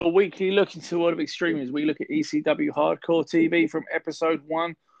A weekly look into the world of extreme as we look at ECW Hardcore TV from episode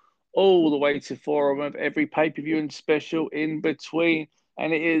 1 all the way to 4 of every pay-per-view and special in between.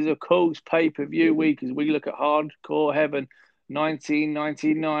 And it is, of course, pay-per-view week as we look at Hardcore Heaven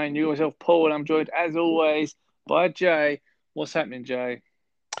 1999. You yourself, Paul, and I'm joined, as always, by Jay. What's happening, Jay?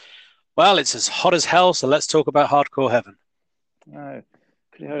 Well, it's as hot as hell, so let's talk about Hardcore Heaven. No,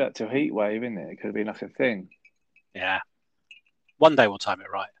 could have held that to a heat wave, isn't it? It could have been like a thing. Yeah. One day we'll time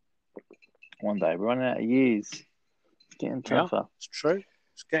it right. One day. We're running out of years. It's getting tougher. Yeah, it's true.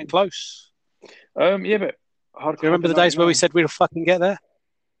 It's getting close. Yeah, but Do you remember the days where we said we'd fucking get there?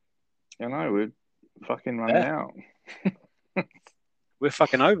 I know, we're fucking running out. We're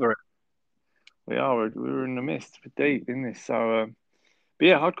fucking over it. We are. We're in the midst. We're deep in this. So, but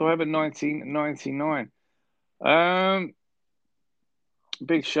yeah, Hardcore Heaven 1999.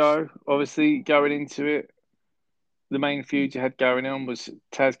 Big show. Obviously, going into it, the main feud you had going on was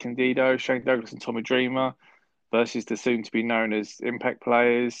Taz Candido, Shane Douglas, and Tommy Dreamer versus the soon-to-be known as Impact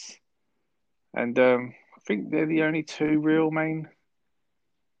Players. And I think they're the only two real main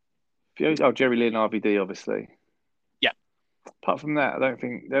feuds. Oh, Jerry Lee and RVD, obviously. Yeah. Apart from that, I don't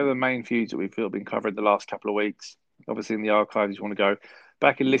think they're the main feuds that we feel have been covered the last couple of weeks. Obviously, in the archives, you want to go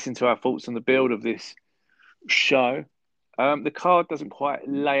back and listen to our thoughts on the build of this show. The card doesn't quite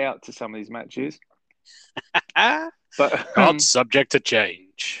lay out to some of these matches. But God's subject to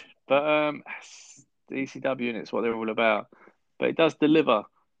change. But the ECW, and it's what they're all about. But it does deliver.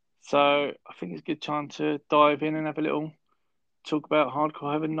 So I think it's a good time to dive in and have a little talk about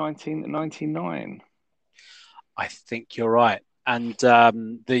Hardcore Heaven 1999. I think you're right. And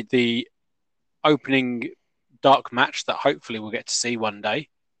the opening dark match that hopefully we'll get to see one day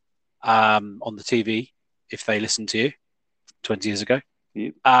on the TV if they listen to you 20 years ago.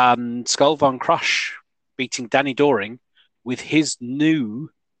 Yep. Skull Von Crush beating Danny Doring with his new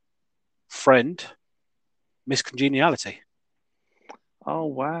friend, Miss Congeniality. Oh,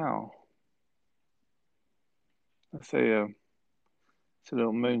 wow. That's it's a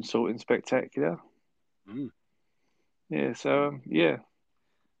little moonsaulting spectacular. Mm. Yeah, so, the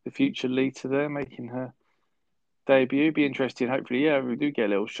future Lita there making her debut. Be interesting. Hopefully, we do get a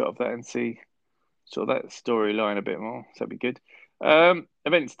little shot of that and see sort of that storyline a bit more. So that'd be good.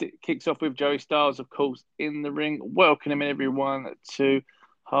 Event kicks off with Joey Styles, of course, in the ring, welcoming everyone to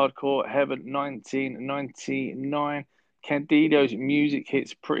Hardcore Heaven 1999. Candido's music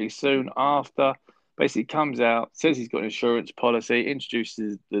hits pretty soon after. Basically comes out, says he's got an insurance policy,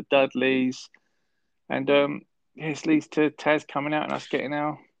 introduces the Dudleys, and this leads to Taz coming out and us getting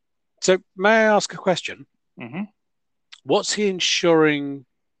our... So may I ask a question? Mm-hmm. What's he insuring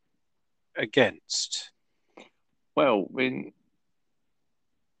against? Well,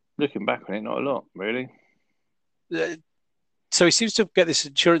 looking back on it, not a lot, really. So he seems to get this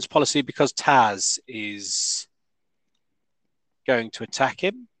insurance policy because Taz is going to attack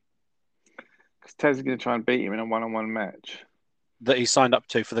him. Because Taz is going to try and beat him in a one-on-one match that he signed up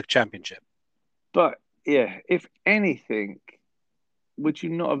to for the championship. But yeah, if anything, would you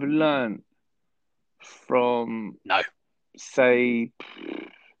not have learned from say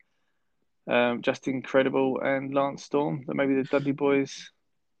Just Incredible and Lance Storm that maybe the Dudley Boys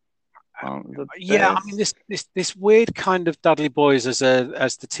aren't the best? I mean this weird kind of Dudley Boys as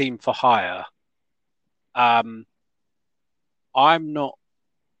the team for hire. I'm not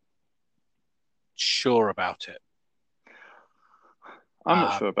sure about it. I'm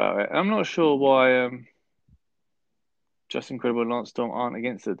not sure about it. I'm not sure why Just Incredible and Lance Storm aren't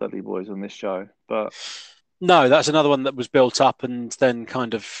against the Dudley Boys on this show, but no, that's another one that was built up and then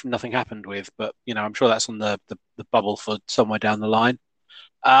kind of nothing happened with. But I'm sure that's on the bubble for somewhere down the line.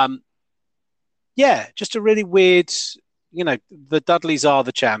 Just a really weird. The Dudleys are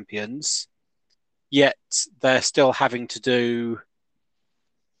the champions, yet they're still having to do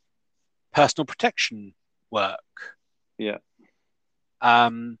personal protection work. Yeah.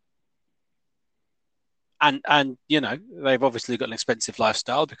 And they've obviously got an expensive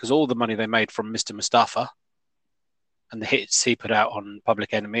lifestyle because all the money they made from Mr. Mustafa and the hits he put out on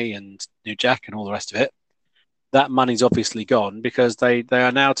Public Enemy and New Jack and all the rest of it, that money's obviously gone because they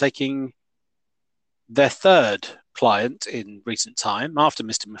are now taking their third client in recent time after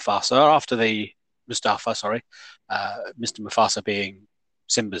Mr. Mufasa, Mr. Mufasa being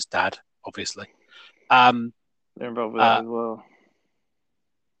Simba's dad, obviously. They're involved with that as well.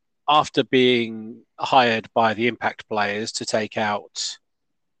 After being hired by the Impact Players to take out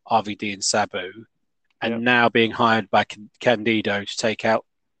RVD and Sabu, and now being hired by Candido to take out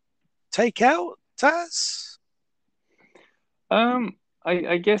Taz?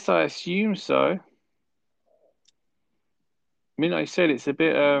 I guess I assume so. mean, like I said, it's a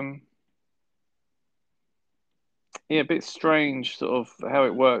bit a bit strange, sort of how it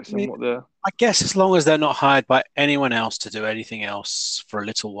I works and mean, what the I guess as long as they're not hired by anyone else to do anything else for a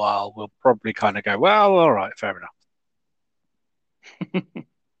little while, we'll probably kind of go, well, all right, fair enough.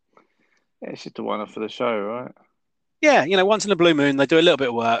 it's just a one-off for the show, right? Yeah, once in a blue moon, they do a little bit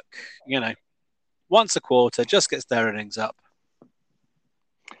of work, once a quarter, just gets their earnings up.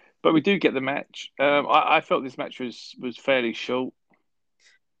 But we do get the match. I felt this match was fairly short.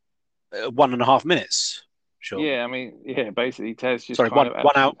 1.5 minutes, sure. Yeah, I mean, yeah, basically Taz just Sorry, kind one of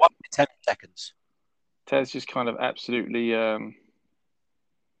 1 hour, 1 minute 10 seconds. Taz just kind of absolutely sort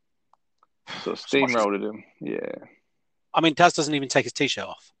of Squashes. steamrolled him. Yeah. I mean, Taz doesn't even take his t-shirt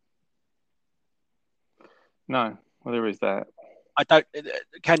off. No, well, there is that. I don't.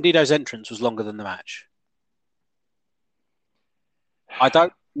 Candido's entrance was longer than the match. I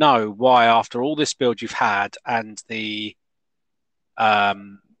don't know why, after all this build you've had and the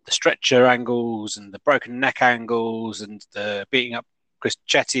stretcher angles and the broken neck angles and the beating up Chris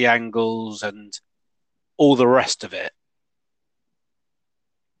Chetty angles and all the rest of it.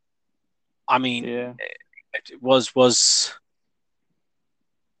 I mean, Yeah. was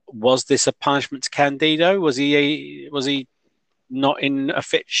this a punishment to Candido? Was he not in a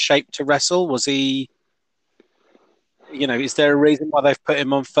fit shape to wrestle? Was he? Is there a reason why they've put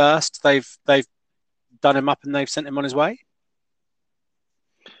him on first? They've done him up and they've sent him on his way.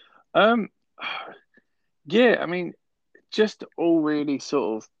 Yeah, I mean, just all really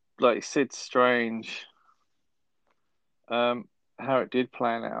sort of like you said, strange. How it did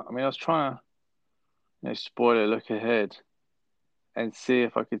plan out. I mean, I was trying to, spoiler look ahead and see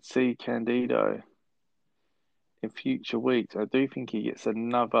if I could see Candido in future weeks. I do think he gets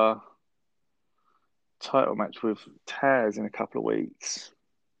another title match with Taz in a couple of weeks.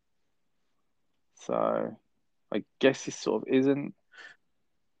 So I guess this sort of isn't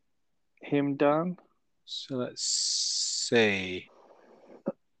him done. So let's see.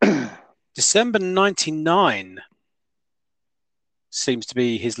 December 99 seems to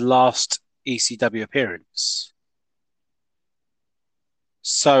be his last ECW appearance.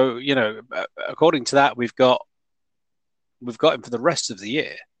 So, according to that, we've got him for the rest of the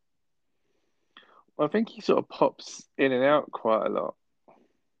year. Well, I think he sort of pops in and out quite a lot.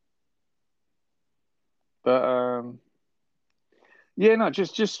 But yeah, no,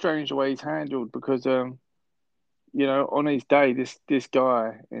 just strange the way he's handled because on his day, this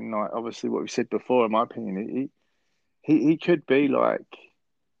guy in like obviously what we said before, in my opinion, he could be like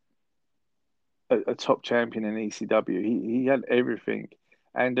a top champion in ECW. He had everything,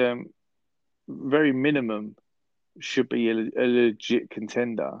 and very minimum should be a legit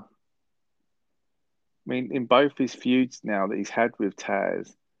contender. I mean, in both his feuds now that he's had with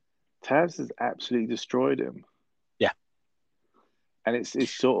Taz, Taz has absolutely destroyed him. Yeah, and it's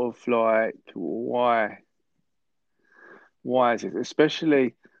sort of like why is it?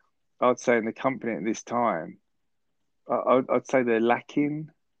 Especially, I'd say in the company at this time, I'd say they're lacking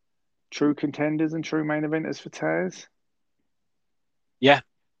true contenders and true main eventers for Taz. yeah.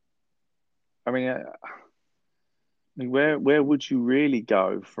 I mean, where would you really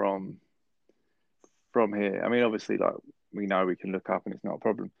go from here? I mean, obviously, like we know we can look up and it's not a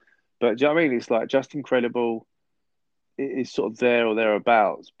problem, but do you know what I mean? It's like just incredible. It is sort of there or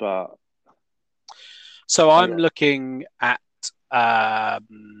thereabouts, but So I'm looking at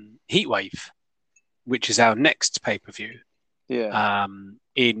Heatwave, which is our next pay-per-view. Yeah.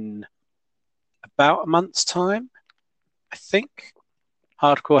 In about a month's time, I think.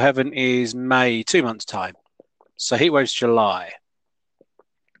 Hardcore Heaven is May, 2 months' time. So Heatwave's July.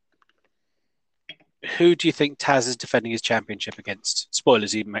 Who do you think Taz is defending his championship against?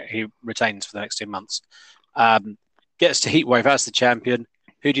 Spoilers, he retains for the next 2 months. Gets to Heatwave as the champion.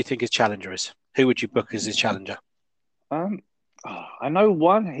 Who do you think his challenger is? Who would you book as his challenger? I know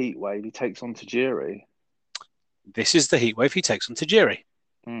one Heatwave he takes on Tajiri. This is the Heatwave he takes on Tajiri.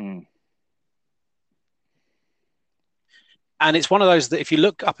 And it's one of those that if you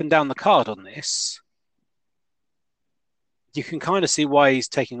look up and down the card on this, you can kind of see why he's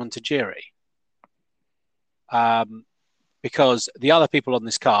taking on Tajiri. Because the other people on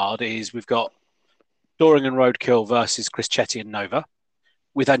this card is we've got Doring and Roadkill versus Chris Chetty and Nova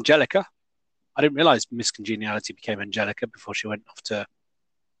with Angelica. I didn't realize Miss Congeniality became Angelica before she went off to...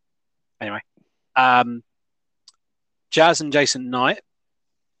 Anyway. Jazz and Jason Knight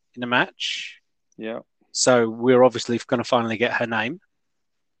in a match. Yeah. So we're obviously going to finally get her name.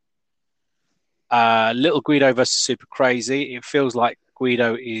 Little Guido versus Super Crazy. It feels like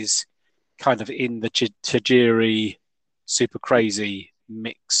Guido is kind of in the Tajiri Super Crazy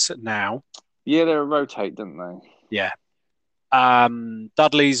mix now. Yeah, they rotate, don't they? Yeah.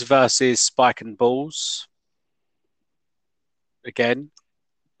 Dudley's versus Spike and Balls again.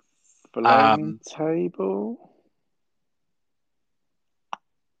 Flaming Table.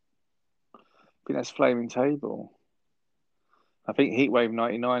 I think that's Flaming Table. I think Heatwave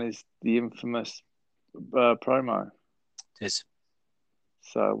 99 is the infamous promo. It is.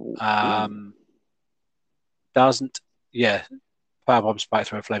 So doesn't Powerbomb Spike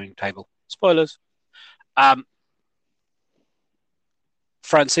through a Flaming Table. Spoilers.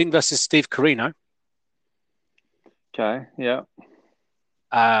 Francine versus Steve Corino. Okay, yeah.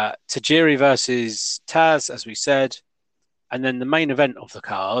 Tajiri versus Taz, as we said. And then the main event of the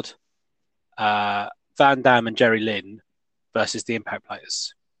card, Van Dam and Jerry Lynn versus the Impact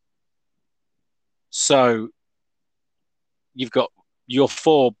Players. So you've got your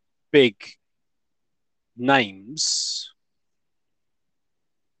 4 big names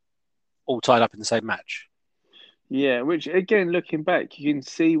all tied up in the same match. Yeah, which again, looking back, you can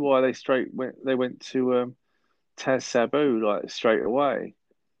see why they went to Taz Sabu like straight away,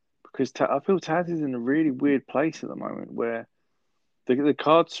 because I feel Taz is in a really weird place at the moment where the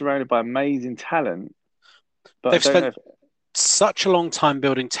card's surrounded by amazing talent, but They've I don't spent such a long time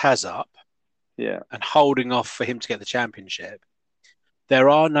building Taz up, and holding off for him to get the championship. There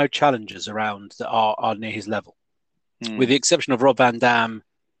are no challengers around that are near his level, with the exception of Rob Van Dam,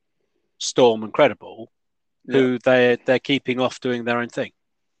 Storm, and Credible, who they're keeping off doing their own thing.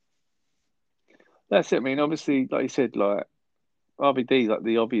 That's it. I mean, obviously, like you said, like RVD is like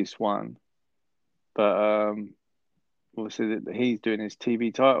the obvious one, but obviously he's doing his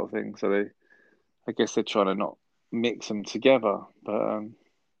TV title thing, so I guess they're trying to not mix them together, but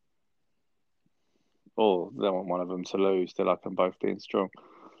or they want one of them to lose. They like them both being strong.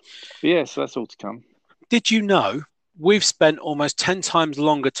 But yeah, so that's all to come. Did you know we've spent almost 10 times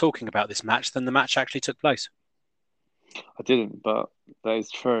longer talking about this match than the match actually took place? I didn't, but that is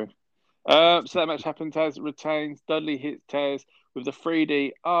true. So that match happened. Taz retains. Dudley hits Taz with the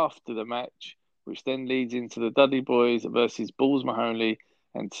 3D after the match, which then leads into the Dudley Boys versus Balls Mahoney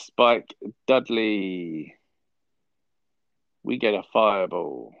and Spike Dudley. We get a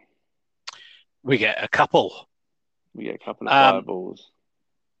fireball. We get a couple. We get a couple of fireballs.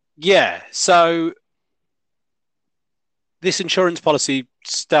 Yeah, so this insurance policy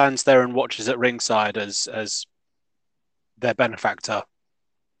stands there and watches at ringside as their benefactor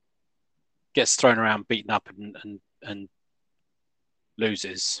gets thrown around, beaten up, and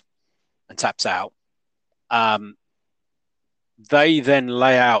loses and taps out. They then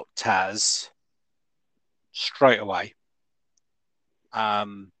lay out Taz straight away.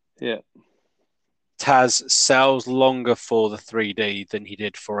 Taz sells longer for the 3D than he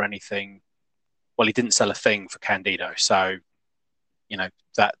did for anything. Well, he didn't sell a thing for Candido, so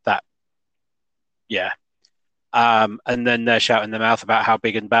that. And then they're shouting their mouth about how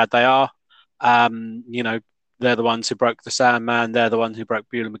big and bad they are. They're the ones who broke the Sandman. They're the ones who broke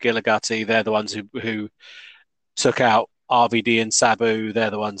Beulah McGilligutty. They're the ones who took out RVD and Sabu.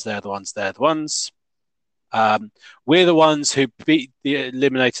 They're the ones. We're the ones who beat the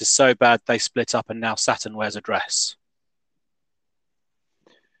Eliminators so bad they split up, and now Saturn wears a dress.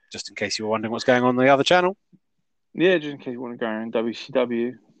 Just in case you were wondering what's going on the other channel. Yeah, just in case you want to go around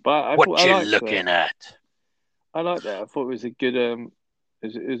WCW. But what you looking at? I like that. I thought it was a good. It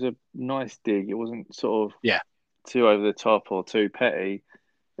was a nice dig. It wasn't sort of too over the top or too petty.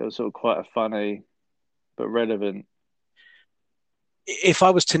 It was sort of quite a funny, but relevant. If I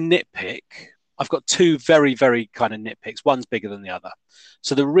was to nitpick, I've got 2 very, very kind of nitpicks. One's bigger than the other.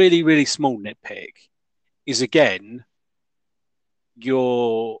 So the really, really small nitpick is, again,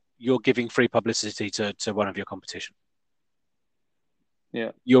 you're giving free publicity to one of your competition.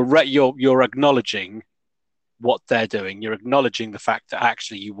 Yeah, you're acknowledging what they're doing. You're acknowledging the fact that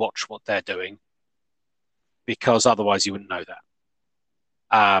actually you watch what they're doing, because otherwise you wouldn't know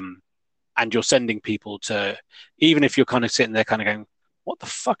that. And you're sending people to, even if you're kind of sitting there kind of going, what the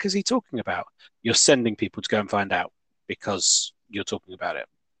fuck is he talking about? You're sending people to go and find out because you're talking about it.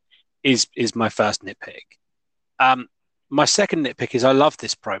 Is my first nitpick. My second nitpick is I love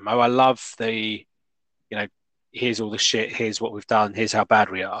this promo. I love the, here's all the shit, here's what we've done, here's how bad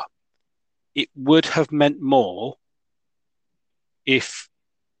we are. It would have meant more if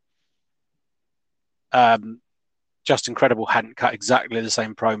Justin Credible hadn't cut exactly the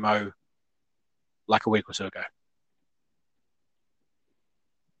same promo like a week or so ago.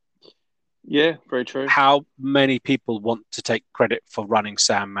 Yeah, very true. How many people want to take credit for running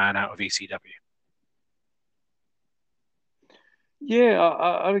Sandman out of ECW? Yeah,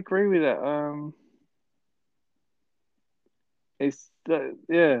 I'd agree with that.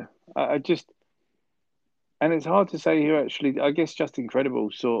 I just And it's hard to say who actually. I guess Just Incredible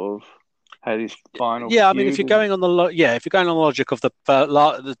sort of had his final Yeah, I mean, if you're feud. going on if you're going on the logic of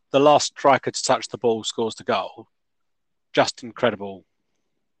the last striker to touch the ball scores the goal, just incredible,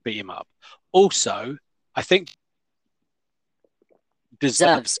 beat him up. Also, I think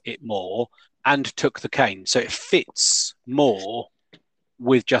deserves it more and took the cane, so it fits more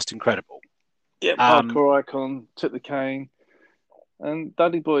with just incredible. Yep, hardcore icon took the cane. And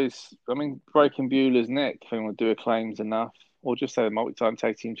Dudley Boys, I mean, breaking Beulah's neck, if anyone do acclaims enough, or just say the multi-time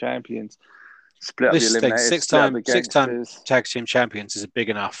tag team champions, split up the This thing, eliminators, split up the six-time gangsters. tag team champions is a big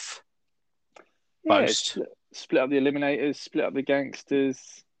enough boast. Split up the eliminators, split up the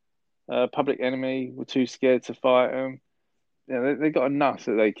gangsters. Public Enemy were too scared to fight them. Yeah, they got enough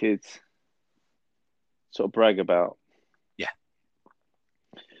that they could sort of brag about. Yeah.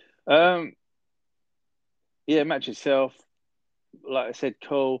 Match itself, like I said,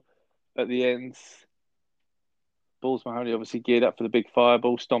 cool. At the end, Balls Mahoney obviously geared up for the big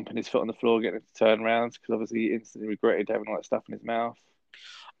fireball, stomping his foot on the floor, getting him to turn around because obviously he instantly regretted having all that stuff in his mouth.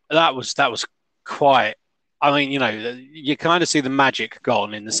 That was quite. I mean, you kind of see the magic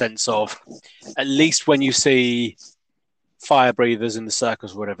gone in the sense of, at least when you see fire breathers in the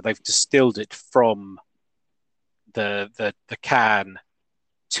circus or whatever, they've distilled it from the can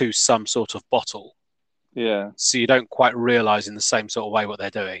to some sort of bottle. Yeah. So you don't quite realise in the same sort of way what they're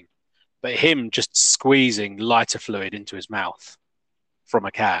doing. But him just squeezing lighter fluid into his mouth from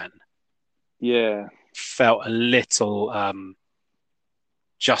a can, yeah, felt a little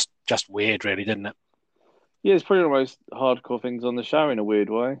just weird, really, didn't it? Yeah, it's probably one of the most hardcore things on the show in a weird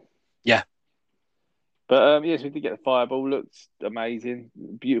way. Yeah. But yes, we did get the fireball. Looked amazing,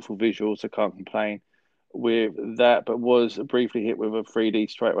 beautiful visuals. I can't complain with that. But was briefly hit with a 3D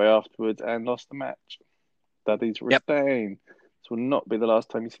straight away afterwards and lost the match. Dudleys retain. This will not be the last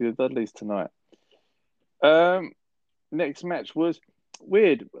time you see the Dudleys tonight. Next match was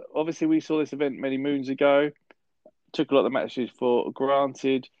weird. Obviously, we saw this event many moons ago. Took a lot of the matches for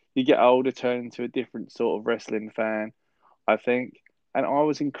granted. You get older, turn into a different sort of wrestling fan, I think. And I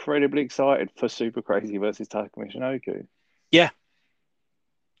was incredibly excited for Super Crazy versus Taka Michinoku. Yeah.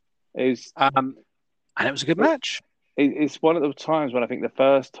 It was, and it was a good match. It's one of the times when I think the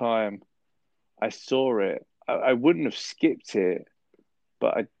first time I saw it, I wouldn't have skipped it,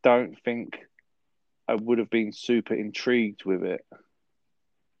 but I don't think I would have been super intrigued with it.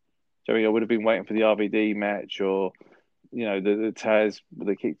 So I would have been waiting for the RVD match or, the Taz,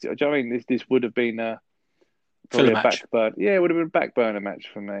 the kick. Do you know what I mean? This would have been probably a backburner. Yeah, it would have been a back burner match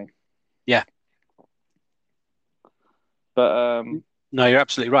for me. Yeah. But no, you're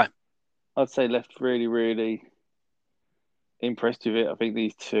absolutely right. I'd say left really, really impressed with it. I think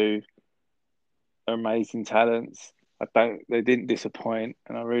these two are amazing talents. They didn't disappoint,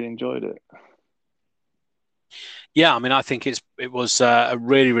 and I really enjoyed it. Yeah, I mean, I think it was a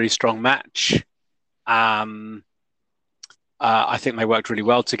really, really strong match. I think they worked really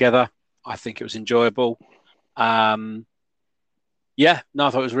well together. I think it was enjoyable. I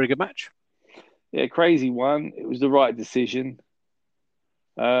thought it was a really good match. Yeah, crazy one. It was the right decision.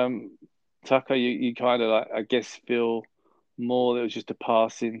 Tucker, you kind of I guess feel more that it was just a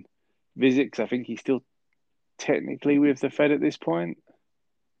passing visit because I think he's still technically with the Fed at this point.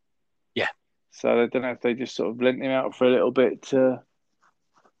 Yeah. So I don't know if they just sort of lent him out for a little bit to,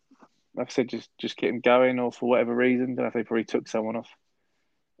 like I said, just get him going, or for whatever reason. I don't know if they probably took someone off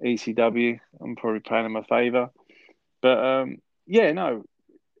ECW. I'm probably playing them a favour. But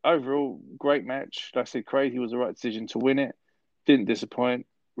overall, great match. Like I said, Crazy was the right decision to win it. Didn't disappoint.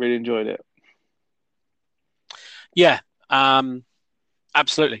 Really enjoyed it. Yeah,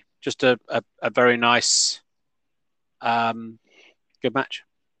 absolutely. Just a very nice, good match.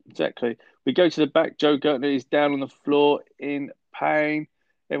 Exactly. We go to the back. Joe Gertner is down on the floor in pain.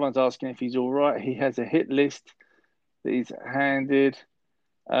 Everyone's asking if he's all right. He has a hit list that he's handed.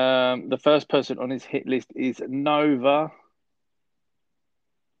 The first person on his hit list is Nova.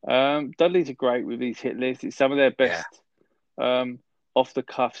 Dudleys are great with these hit lists. It's some of their best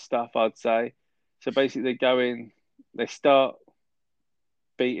off-the-cuff stuff, I'd say. So basically they go in, they start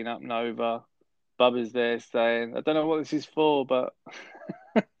beating up Nova. Bubba's there saying, I don't know what this is for, but...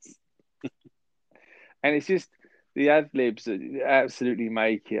 And it's just the ad-libs that absolutely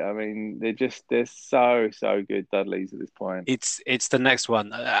make it. I mean, they're so good, Dudleys, at this point. It's the next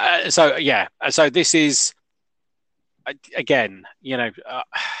one. So this is, again, I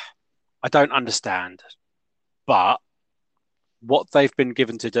don't understand, but what they've been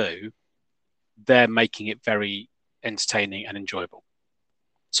given to do, they're making it very entertaining and enjoyable.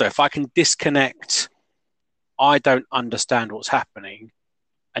 So if I can disconnect, I don't understand what's happening,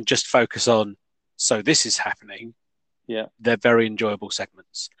 and just focus on So this is happening. Yeah, They're very enjoyable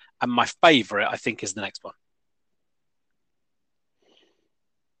segments. And my favourite, I think, is the next one.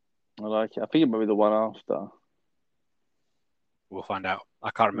 I like it. I think it might be the one after. We'll find out. I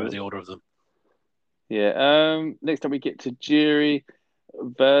can't remember the order of them. Yeah. Next up we get Tajiri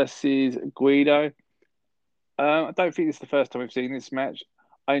versus Guido. I don't think this is the first time we've seen this match.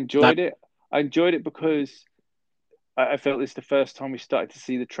 I enjoyed it. I enjoyed it because I felt this is the first time we started to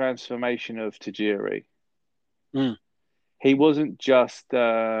see the transformation of Tajiri. Mm. He wasn't just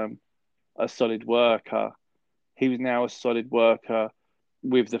a solid worker. He was now a solid worker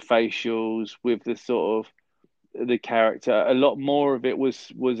with the facials, with the sort of the character. A lot more of it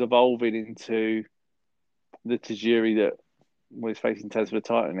was evolving into the Tajiri that was facing Taz for the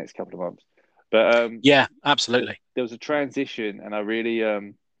title in the next couple of months. But yeah, absolutely. There was a transition, and I really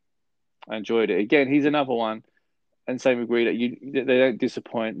I enjoyed it. Again, he's another one, and same with Guido. They don't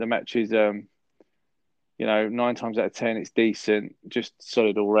disappoint. The matches, 9 times out of 10, it's decent, just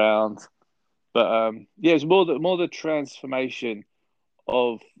solid all round. But yeah, it's more the transformation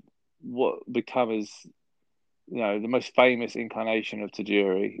of what becomes, the most famous incarnation of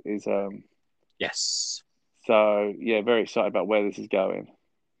Tajiri is. Yes. So yeah, very excited about where this is going.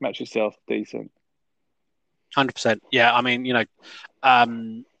 Match itself decent. 100%. Yeah, I mean,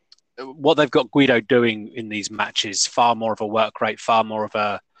 what they've got Guido doing in these matches, far more of a work rate, far more of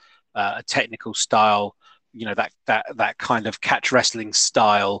a technical style. That kind of catch wrestling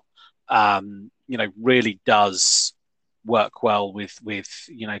style. Really does work well with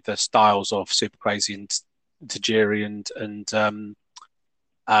the styles of Super Crazy and Tajiri and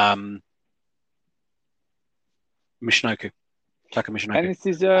Michinoku, Taka Michinoku.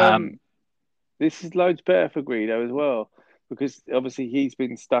 And this is loads better for Guido as well, because obviously he's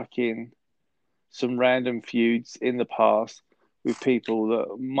been stuck in some random feuds in the past with people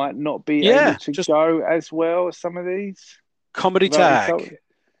that might not be able to go as well as some of these. Comedy tag.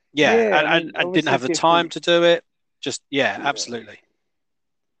 And didn't have the time to do it. Absolutely.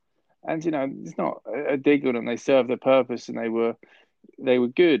 And it's not a dig on them. They serve their purpose, and they were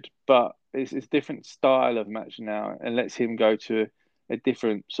good, but it's a different style of match now, and lets him go to a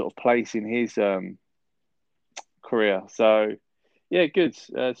different sort of place in his career. So yeah, good.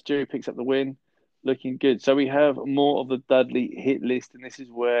 Tajiri picks up the win, looking good. So we have more of the Dudley hit list, and this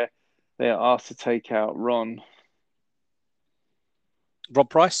is where they are asked to take out Rob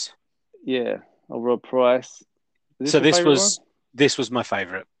Price. Yeah, or Rob Price. This was my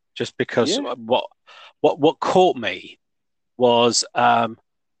favourite, just because what caught me was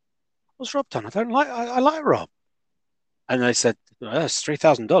what's Rob done? I like Rob. And they said, that's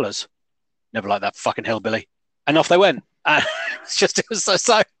 $3,000. Never liked that fucking hillbilly. And off they went. And it was just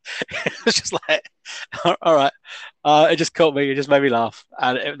like, all right. It just caught me. It just made me laugh.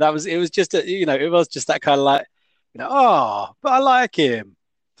 And it was just that kind of like, but I like him.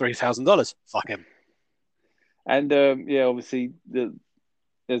 $3,000. Fuck him. And obviously,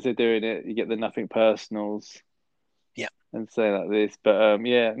 as they're doing it, you get the nothing personals. Yeah. And say like this. But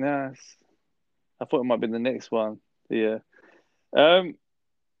I thought it might be the next one. Yeah. So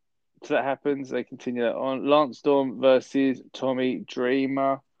that happens. They continue on. Lance Storm versus Tommy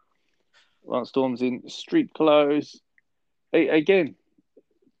Dreamer. Lance Storm's in street clothes. Again,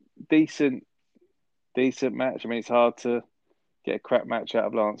 decent match. I mean, it's hard to get a crap match out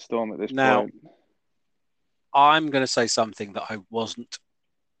of Lance Storm at this point. I'm going to say something that I wasn't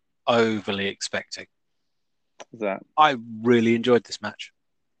overly expecting. What's that? I really enjoyed this match.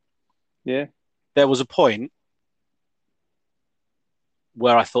 Yeah. There was a point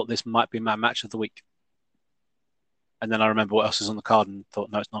where I thought this might be my match of the week. And then I remember what else is on the card and thought,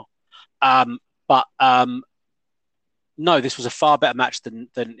 no, it's not. No, this was a far better match than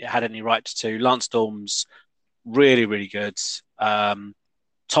it had any right to. Lance Storm's really, really good.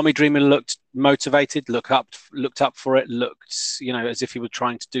 Tommy Dreamer looked motivated, looked up for it, looked, as if he was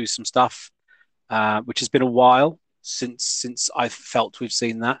trying to do some stuff, which has been a while since I felt we've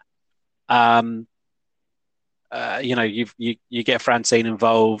seen that. You get Francine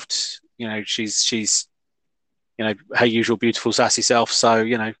involved. She's her usual beautiful sassy self. So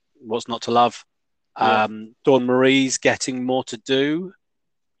what's not to love? Yeah. Dawn Marie's getting more to do,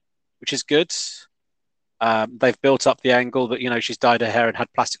 which is good. They've built up the angle that she's dyed her hair and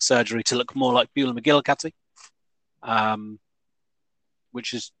had plastic surgery to look more like Beulah McGillicuddy,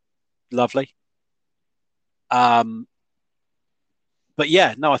 which is lovely. But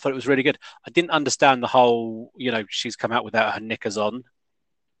yeah, no, I thought it was really good. I didn't understand the whole, she's come out without her knickers on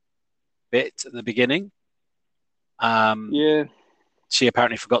bit at the beginning. Yeah. She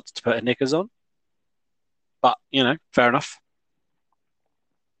apparently forgot to put her knickers on. But, fair enough.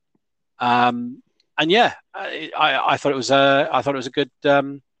 And yeah, I thought it was a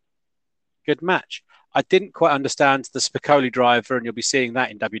good match. I didn't quite understand the Spicoli driver, and you'll be seeing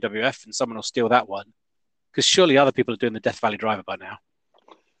that in WWF, and someone will steal that one because surely other people are doing the Death Valley driver by now.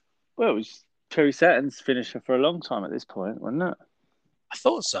 Well, it was Terry Saturn's finisher for a long time at this point, wasn't it? I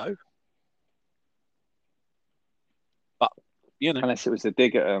thought so, but Unless it was a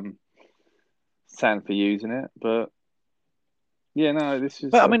dig at Saturn for using it, but yeah, no, this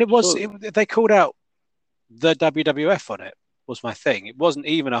is but I mean, sure. they called out the WWF on it was my thing. It wasn't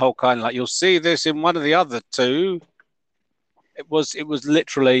even a whole kind of like you'll see this in one of the other two. It was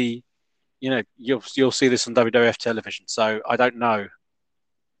literally, you'll see this on WWF television. So I don't know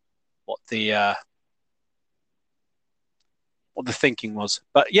what the thinking was,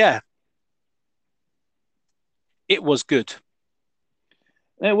 but yeah, it was good.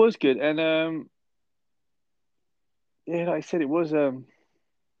 It was good, and yeah, like I said, it was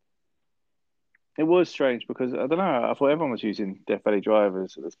strange because I don't know. I thought everyone was using Death Valley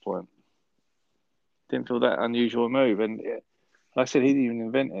drivers at this point. Didn't feel that unusual a move, and like I said, he didn't even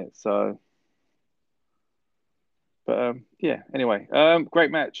invent it. So, but yeah. Anyway,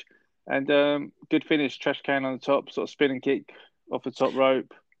 great match and good finish. Trash can on the top, sort of spinning kick off the top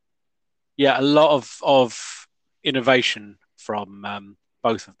rope. Yeah, a lot of innovation from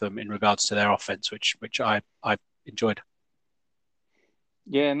both of them in regards to their offense, which I enjoyed.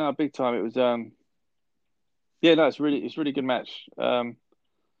 Yeah, no, big time. It was yeah, no, it's really good match.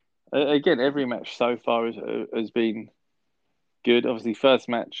 Again, every match so far has been good. Obviously, first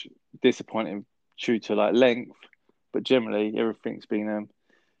match disappointing due to like length, but generally everything's been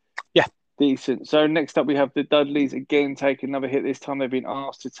Yeah, decent. So next up we have the Dudleys again take another hit. This time they've been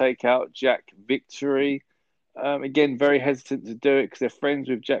asked to take out Jack Victory. Again, very hesitant to do it because they're friends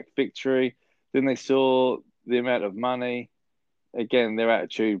with Jack Victory. Then they saw the amount of money. Again, their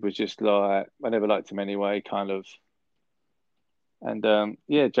attitude was just like I never liked him anyway, kind of. And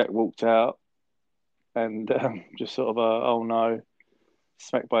yeah, Jack walked out and just sort of oh no,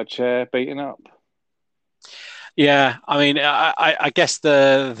 smacked by a chair, beaten up. yeah. I mean, I guess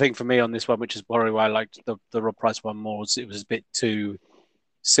the thing for me on this one, which is probably why I liked the Rob Price one more, was it was a bit too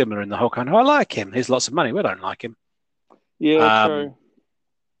similar in the whole kind of I like him. Here's lots of money. We don't like him. Yeah, Um, true.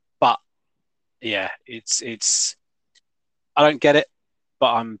 but yeah, it's I don't get it,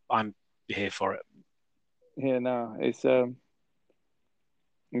 but I'm here for it. Yeah, no, it's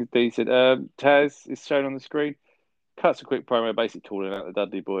decent. Taz is shown on the screen. Cuts a quick promo, basically calling out the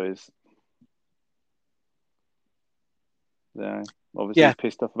Dudley boys. Yeah, obviously Yeah, he's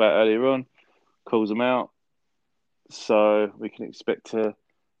pissed off about earlier on. Calls them out, so we can expect a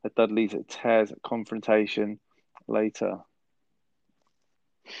Dudley's at Taz confrontation later.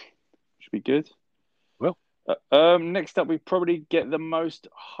 Should be good. well, Next up, we probably get the most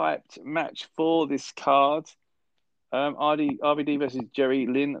hyped match for this card. RVD versus Jerry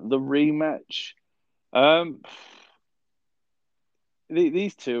Lynn, the rematch. Um,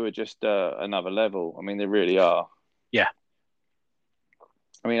 these two are just another level. I mean, they really are. yeah,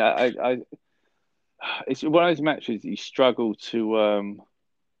 I mean, it's one of those matches that you struggle to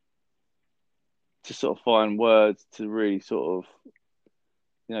sort of find words to really sort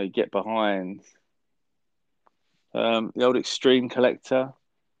of get behind. The old Extreme Collector.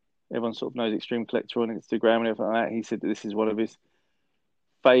 Everyone sort of knows Extreme Collector on Instagram and everything like that. He said that this is one of his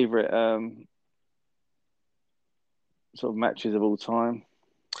favorite sort of matches of all time.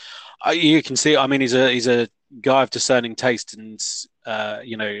 you can see. I mean, he's a guy of discerning taste, and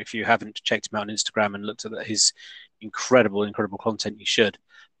if you haven't checked him out on Instagram and looked at his incredible content, you should.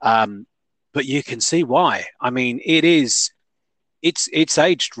 But you can see why. I mean, it's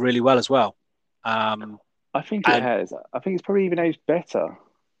aged really well as well. Um, I think it and has. I think it's probably even aged better.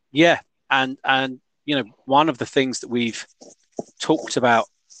 yeah, and one of the things that we've talked about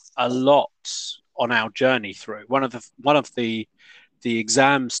a lot on our journey through one of the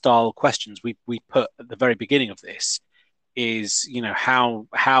exam style questions we put at the very beginning of this is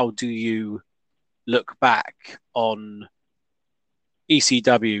how do you look back on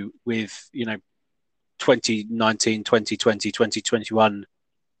ECW with 2019 2020 2021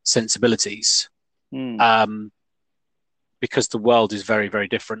 sensibilities, Hmm. um, because the world is very very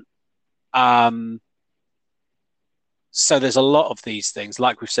different. um, so there's a lot of these things,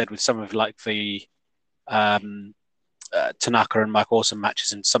 like we've said, with some of like the um, Tanaka and Mike Awesome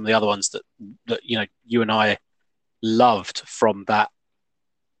matches, and some of the other ones that you and I loved from that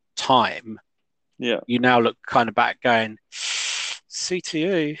time. Yeah. You now look kind of back, going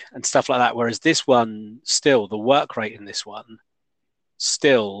CTE and stuff like that. Whereas this one, still the work rate in this one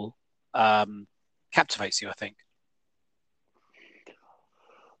still captivates you, I think.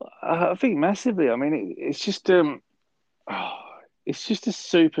 I think massively. I mean, it's just oh, it's just a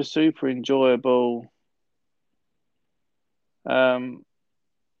super enjoyable um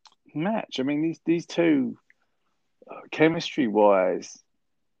match. I mean, these two chemistry wise,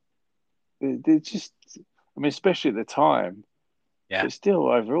 they're just. I mean, especially at the time, Yeah, but still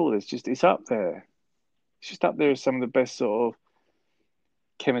overall, it's up there. It's just up there as some of the best sort of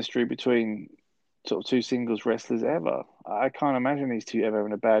chemistry between sort of two singles wrestlers ever. I can't imagine these two ever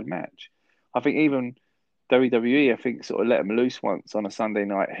having a bad match. I think even WWE, I think, sort of let them loose once on a Sunday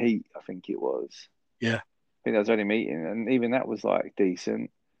night heat. I think it was. yeah, I think that was only meeting, and even that was like decent.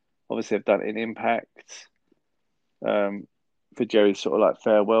 Obviously, I've done it in Impact um, for Jerry's sort of like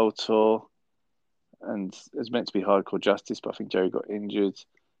farewell tour, and it's meant to be Hardcore Justice, but I think Jerry got injured.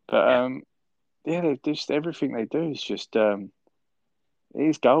 But yeah. yeah, they just everything they do is just it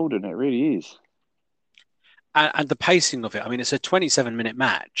is golden. It really is. And the pacing of it. I mean, it's a 27-minute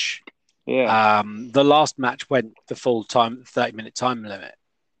match. Yeah, The last match went the full time, 30-minute time limit.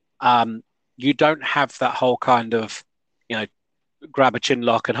 Um, you don't have that whole kind of, you know, grab a chin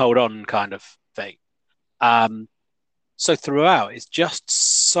lock and hold on kind of thing. Um, so throughout, it's just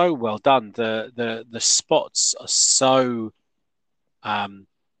so well done. The spots are so um,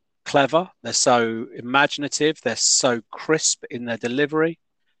 clever. They're so imaginative. They're so crisp in their delivery.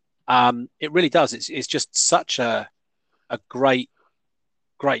 It really does. It's just such a great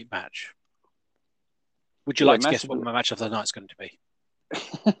match. Would you yeah, like to guess what massively. my match of the night's going to be?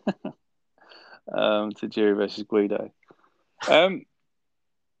 To Jerry versus Guido. Um,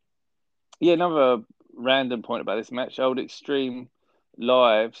 yeah, another random point about this match. Old Extreme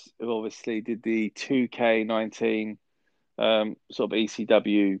Lives, who obviously did the 2K19 sort of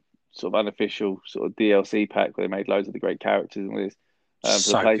ECW sort of unofficial sort of DLC pack where they made loads of the great characters and this for the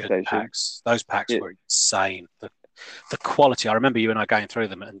So good PlayStation. packs. Those packs Yeah, were insane. The quality. I remember you and I going through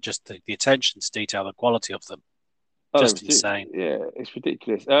them and just the attention to detail, the quality of them, oh, just insane. yeah, it's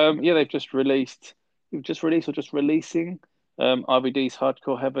ridiculous. Yeah, they've just released or just releasing RVD's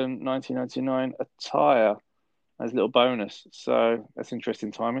Hardcore Heaven 1999 attire as a little bonus. So that's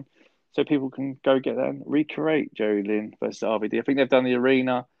interesting timing. So people can go get that and recreate Jerry Lynn versus RVD. I think they've done the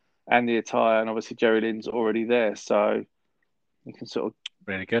arena and the attire, and obviously Jerry Lynn's already there. So you can sort of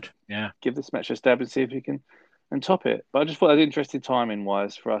Really good. Yeah. give this match a stab and see if you can and top it. But I just thought that was interesting timing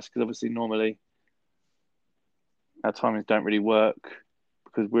wise for us because obviously normally our timings don't really work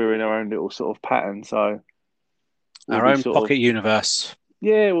because we're in our own little sort of pattern. So we'll Our be own sort of pocket universe.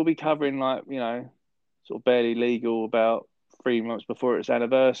 yeah, we'll be covering like sort of barely legal about 3 months before its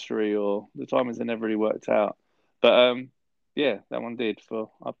anniversary, or the timings have never really worked out. But yeah, that one did. For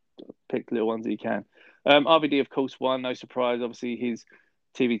I picked little ones that you can. RVD of course won, no surprise. Obviously his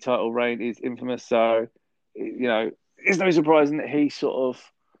TV title reign is infamous, so it's no surprising that he sort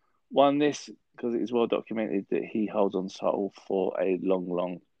of won this because it is well documented that he holds on to the title for a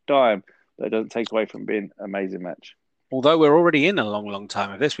long time. But it doesn't take away from being an amazing match. Although we're already in a long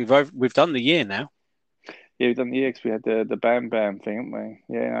time of this, we've done the year now. Yeah, we've done the EX. We had the Bam Bam thing, haven't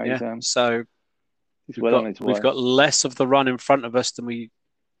we? Yeah, no, Yeah. So he's we've well on got his we've way. got less of the run in front of us than we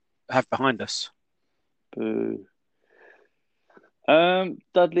have behind us. Boo.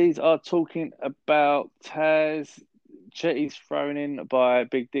 Dudleys are talking about Taz. Chetty's thrown in by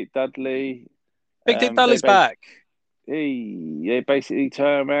Big Dick Dudley. Big Dick They Dudley's bas- back. they basically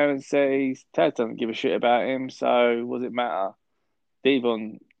turn around and say Taz doesn't give a shit about him, so what does it matter?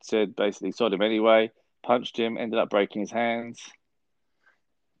 Devon said basically sod him anyway, punched him, ended up breaking his hands.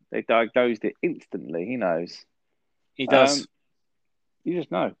 They diagnosed it instantly. He knows. He does. Um, you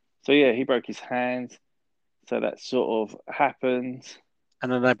just know. So yeah, he broke his hands. So that sort of happened.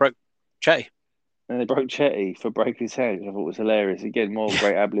 And then they broke Chetty. And they broke Chetty for breaking his hand, which I thought was hilarious. Again, more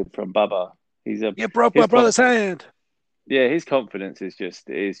great ad lib from Bubba. He's a You broke my his brother's hand. yeah, his confidence is just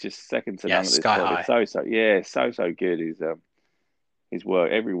second to Yeah, none at this sky point. It's high. so yeah, so good. His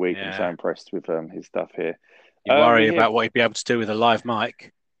work every week. I'm so Yeah. impressed with his stuff here. You We worry hear about what he'd be able to do with a live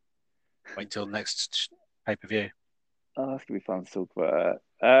mic. Wait until next pay-per-view. oh, that's gonna be fun to talk about.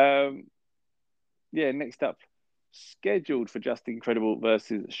 Yeah, next up, scheduled for Just Incredible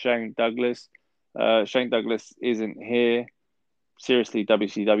versus Shane Douglas. Shane Douglas isn't here. Seriously,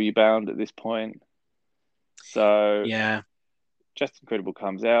 WCW bound at this point. So Yeah. Just Incredible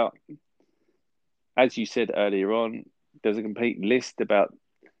comes out. As you said earlier on, there's a complete list about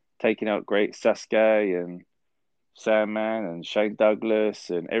taking out Great Sasuke and Sandman and Shane Douglas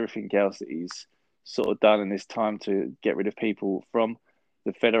and everything else that he's sort of done in this time to get rid of people from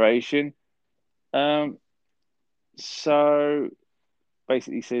the Federation. Um, so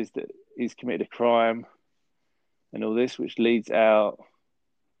basically says that he's committed a crime and all this, which leads out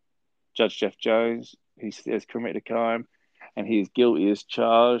Judge Jeff Jones. He has committed a crime, and he is guilty as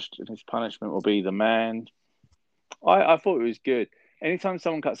charged, and his punishment will be the man. I thought it was good. Anytime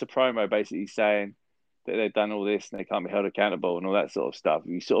someone cuts a promo basically saying that they've done all this and they can't be held accountable and all that sort of stuff,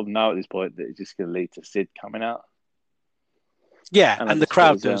 you sort of know at this point that it's just going to lead to Sid coming out. Yeah, and the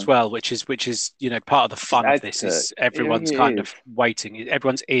crowd do as was, well, which is part of the fun of this is everyone's kind is. of waiting,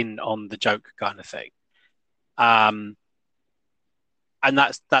 everyone's in on the joke kind of thing. And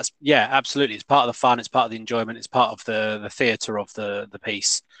that's absolutely. It's part of the fun. It's part of the enjoyment. It's part of the theatre of the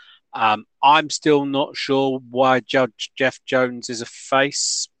piece. I'm still not sure why Judge Jeff Jones is a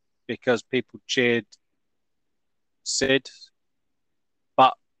face because people cheered Sid,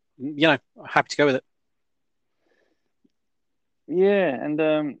 but happy to go with it. Yeah,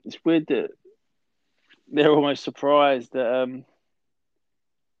 and it's weird that they're almost surprised that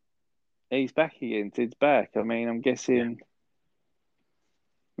he's back again. Sid's back. I mean, I'm guessing. Yeah.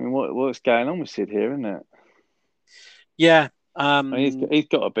 I mean, what's going on with Sid here, isn't it? Yeah, I mean, he's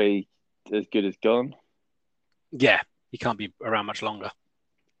got to be as good as gone. Yeah, he can't be around much longer.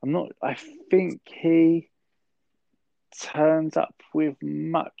 I think he turns up with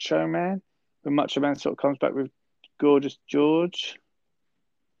Macho Man. When Macho Man sort of comes back with Gorgeous George.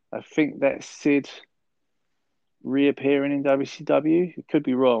 I think that's Sid reappearing in WCW. It could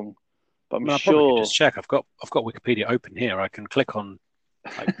be wrong, but I'm sure. I'll probably just check. I've got Wikipedia open here. I can click on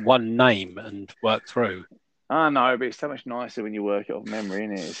one name and work through. I know, but it's so much nicer when you work it off memory,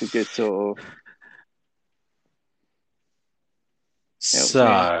 isn't it? It's a good sort of.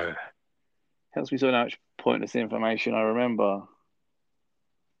 Helps me so much pointless information I remember.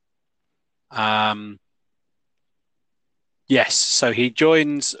 Yes, so he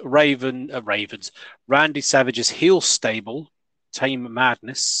joins Randy Savage's heel stable, Team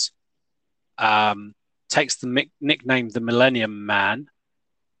Madness. Takes the nickname the Millennium Man,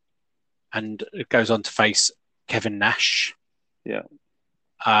 and it goes on to face Kevin Nash. Yeah.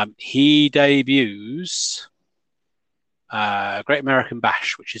 He debuts Great American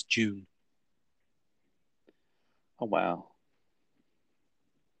Bash, which is June. Oh, wow.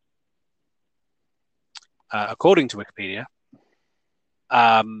 According to Wikipedia,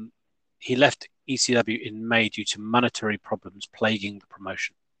 he left ECW in May due to monetary problems plaguing the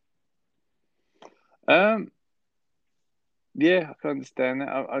promotion. Yeah, I can understand that.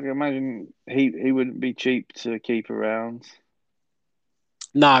 I can imagine he wouldn't be cheap to keep around.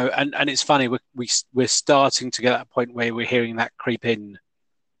 No, and it's funny, we're starting to get that point where we're hearing that creep in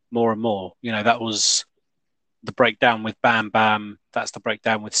more and more. That was the breakdown with Bam Bam. That's the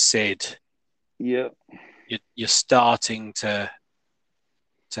breakdown with Sid. Yeah, you're starting to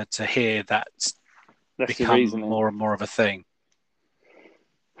hear that's become more and more of a thing.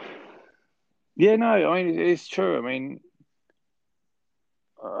 Yeah, no, I mean it's true. I mean,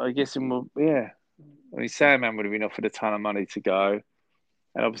 I guess I mean, Sandman would have been offered a ton of money to go,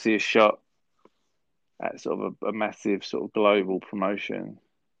 and obviously a shot at sort of a massive sort of global promotion.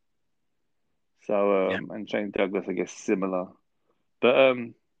 So, and Shane Douglas, I guess, similar. But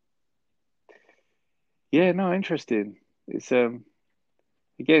yeah, no, interesting. It's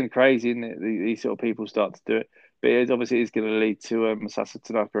again crazy, isn't it? These sort of people start to do it, but it obviously is going to lead to Masasu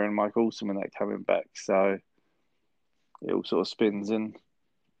Tanaka and Mike Awesome and that coming back. So it all sort of spins in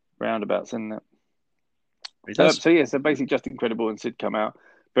roundabouts, isn't it? It does. So basically, just Incredible and Sid come out.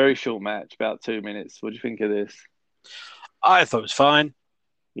 Very short match, about 2 minutes. What do you think of this? I thought it was fine.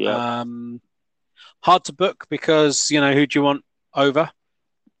 Yeah. Hard to book because who do you want over?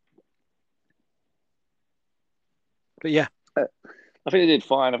 But yeah, I think they did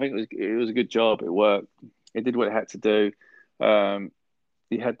fine. I think it was a good job. It worked. It did what it had to do.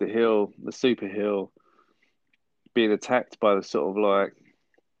 He had the super heel, being attacked by the sort of like,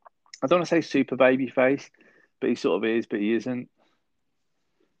 I don't want to say super baby face, but he sort of is, but he isn't.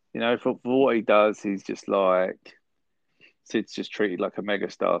 For what he does, he's just like, Sid's just treated like a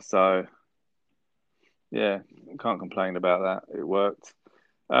megastar. So, yeah, can't complain about that. It worked.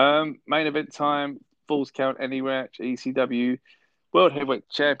 Main event time, Falls Count Anywhere, ECW World Heavyweight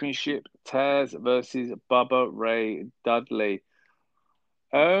Championship, Taz versus Bubba Ray Dudley.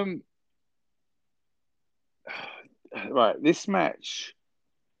 Right, this match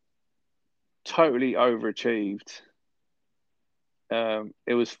totally overachieved.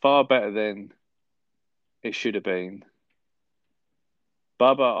 It was far better than it should have been.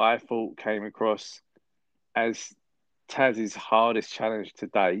 Bubba, I thought, came across as Taz's hardest challenge to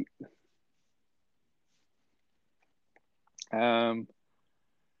date.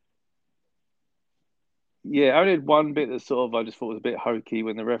 Yeah, I only had one bit that sort of I just thought was a bit hokey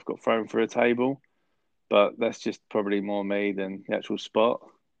when the ref got thrown through a table, but that's just probably more me than the actual spot.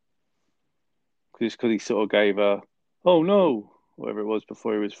 just because he sort of gave a "oh no" whatever it was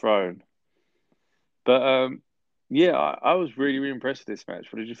before he was thrown. But yeah, I was really really impressed with this match.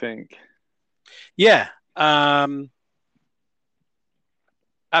 What did you think? Yeah,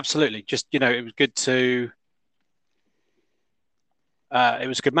 absolutely. Just it was good to. It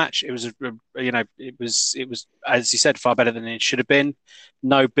was a good match. It was, it was as you said, far better than it should have been.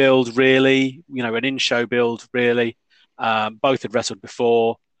 No build really, an in-show build really. Both had wrestled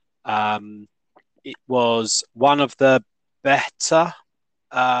before. It was one of the better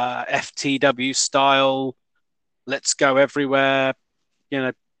FTW style. Let's go everywhere.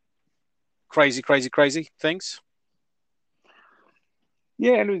 Crazy, crazy, crazy things.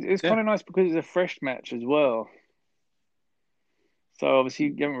 Yeah, and it's Yeah, kind of nice because it's a fresh match as well. So obviously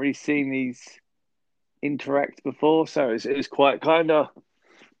you haven't really seen these interact before, so it's quite kind of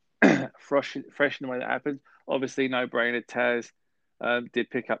fresh in the way that happens. Obviously, no brainer. Taz did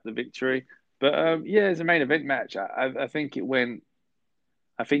pick up the victory, but yeah, as a main event match, I think it went.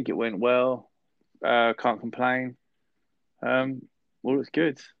 I think it went well. Can't complain. Well, it's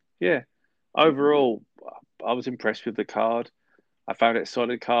good. Yeah. Overall, I was impressed with the card. I found it a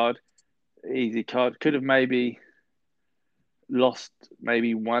solid card, easy card. Could have maybe lost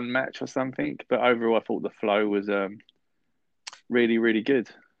maybe one match or something, but overall, I thought the flow was really really good.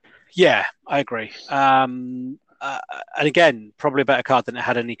 yeah, I agree. And again, probably a better card than it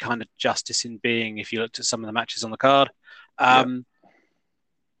had any kind of justice in being if you looked at some of the matches on the card. Yeah.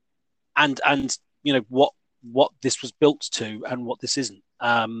 And what this was built to and what this isn't.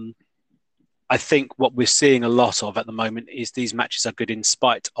 I think what we're seeing a lot of at the moment is these matches are good in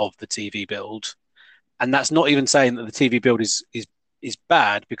spite of the TV build, and that's not even saying that the TV build is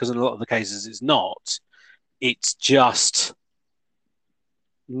bad, because in a lot of the cases it's not. It's just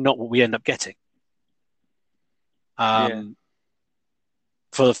not what we end up getting. Yeah. Um,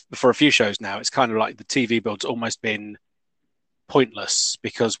 for a few shows now, it's kind of like the TV build's almost been pointless,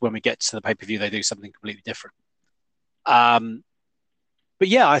 because when we get to the pay per view, they do something completely different. Um, but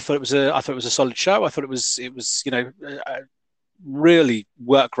yeah, I thought it was a solid show. I thought it was a really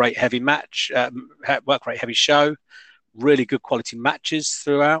work rate heavy match, work rate heavy show, really good quality matches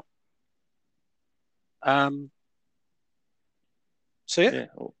throughout. Um, so yeah, Yeah.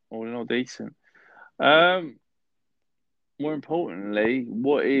 All in all, decent. Um, More importantly,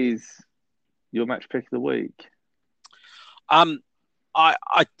 what is your match pick of the week? um, I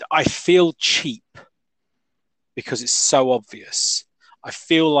feel cheap because it's so obvious. I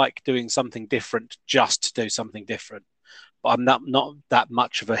feel like doing something different just to do something different, but I'm not that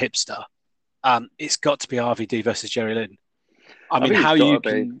much of a hipster. It's got to be RVD versus Jerry Lynn. I I mean, think it's got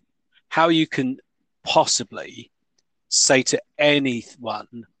to be. how you can possibly say to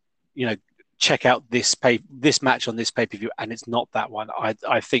anyone, you know, check out this match on this pay per view, and it's not that one.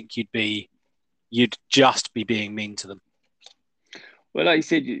 I think you'd just be being mean to them. Well, like you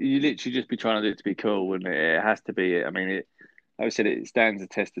said, you literally just be trying to do it to be cool, wouldn't it? It has to be it. I mean, like I said, it stands the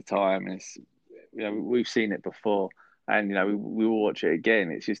test of time. And it's, we've seen it before, and we will watch it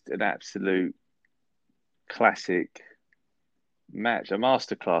again. It's just an absolute classic match, a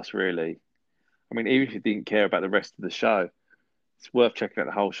masterclass, really. I mean, even if you didn't care about the rest of the show, it's worth checking out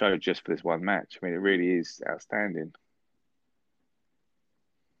the whole show just for this one match. I mean, it really is outstanding.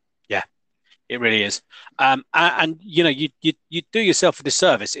 Yeah, it really is. And you do yourself a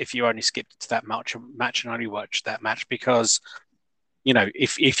disservice if you only skipped to that match and only watched that match, because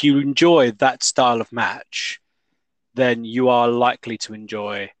if you enjoy that style of match, then you are likely to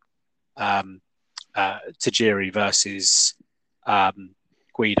enjoy um, Tajiri versus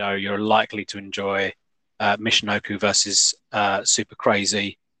Guido. You're likely to enjoy Michinoku versus Super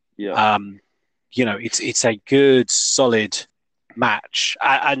Crazy. Yeah. It's a good, solid match.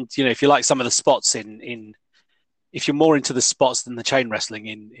 And if you like some of the spots if you're more into the spots than the chain wrestling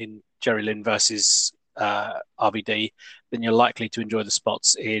in Jerry Lynn versus RVD, then you're likely to enjoy the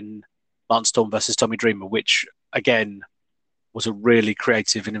spots in Lance Storm versus Tommy Dreamer, which again was a really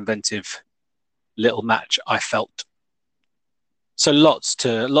creative and inventive little match, I felt. So lots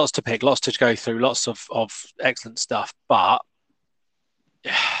to pick, lots to go through, lots of excellent stuff. But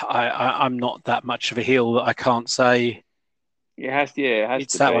I'm not that much of a heel that I can't say It has to. Yeah, it has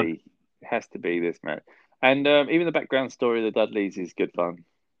it's to that one. be. It has to be this match. And even the background story of the Dudleys is good fun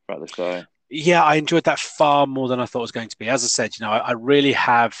throughout the show. Yeah, I enjoyed that far more than I thought it was going to be. As I said, I really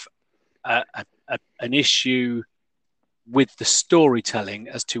have an issue with the storytelling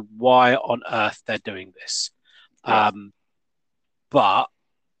as to why on earth they're doing this. Yeah. But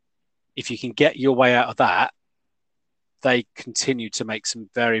if you can get your way out of that, they continue to make some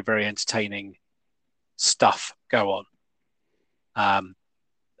very, very entertaining stuff go on.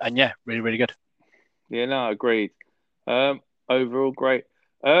 And yeah, really, really good. Yeah, no, agreed. Um, Overall, great.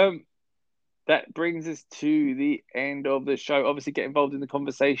 Um, that brings us to the end of the show. Obviously, get involved in the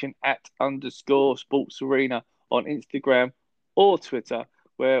conversation at _ Sports Arena on Instagram or Twitter,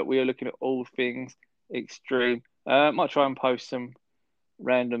 where we are looking at all things extreme. Might try and post some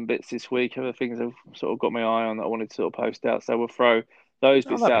random bits this week. Other things I've sort of got my eye on that I wanted to sort of post out. So we'll throw those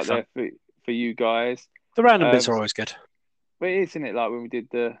Oh, bits that'd be out fun. there for you guys. The random bits Um, are always good. but isn't it like when we did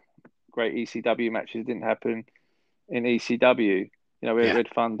the great ECW matches? It didn't happen in ECW. You know, we Yeah. had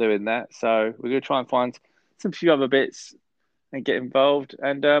fun doing that. So we're going to try and find some few other bits and get involved.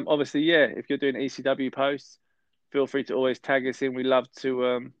 And obviously, yeah, if you're doing ECW posts, feel free to always tag us in. We love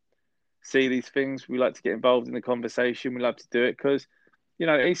to see these things. We like to get involved in the conversation. We love to do it because, you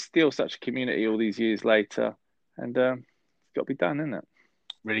know, it's still such a community all these years later. And it's got to be done, isn't it?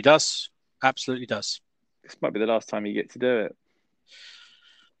 Really does. Absolutely does. This might be the last time you get to do it.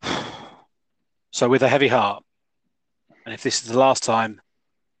 So with a heavy heart, and if this is the last time,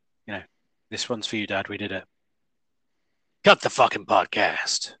 you know, this one's for you, Dad. We did it. Cut the fucking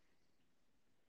podcast.